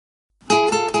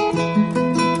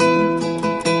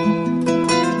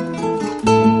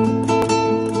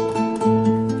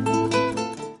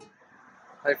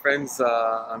friends,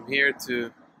 I'm here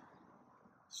to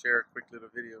share a quick little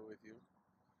video with you.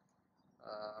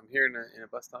 I'm here in a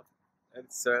bus stop at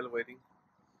Israel waiting,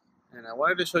 and I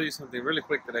wanted to show you something really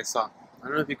quick that I saw. I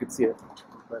don't know if you could see it,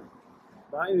 but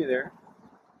behind me there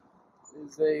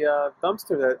is a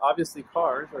dumpster that obviously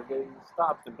cars are getting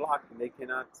stopped and blocked and they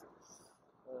cannot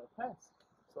pass.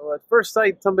 So at first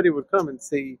sight, somebody would come and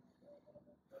say,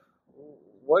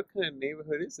 what kind of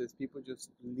neighborhood is this? People just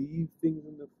leave things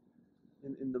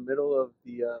in the middle of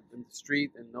in the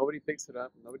street, and nobody picks it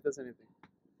up, nobody does anything.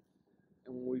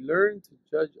 And when we learn to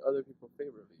judge other people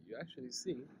favorably, you actually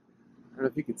see, I don't know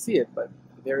if you can see it, but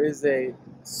there is a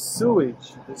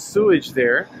sewage. The sewage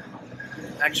there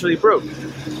actually broke.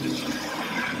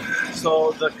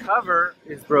 So the cover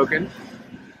is broken,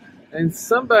 and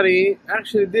somebody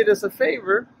actually did us a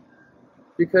favor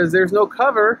because there's no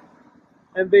cover,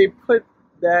 and they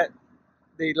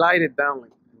light it down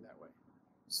in that way,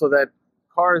 so that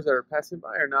cars that are passing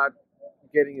by are not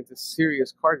getting into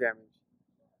serious car damage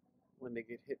when they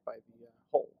get hit by the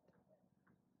hole,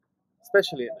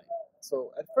 especially at night.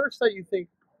 So at first sight you think,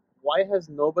 why has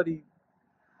nobody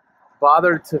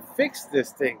bothered to fix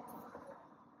this thing?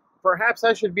 Perhaps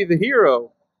I should be the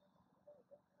hero.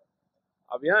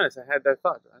 I'll be honest, I had that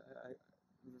thought.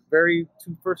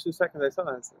 First 2 seconds I saw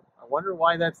that, I wonder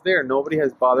why that's there. Nobody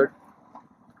has bothered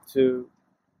to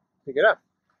pick it up.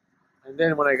 And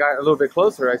then when I got a little bit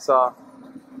closer, I saw,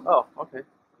 oh, okay,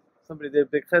 somebody did a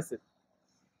big chesed.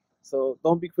 So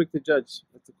don't be quick to judge.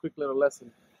 It's a quick little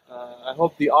lesson. I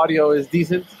hope the audio is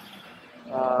decent.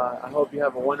 I hope you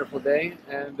have a wonderful day.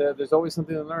 And there's always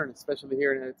something to learn, especially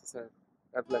here in Eretz Yisrael.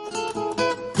 God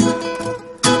bless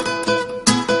you.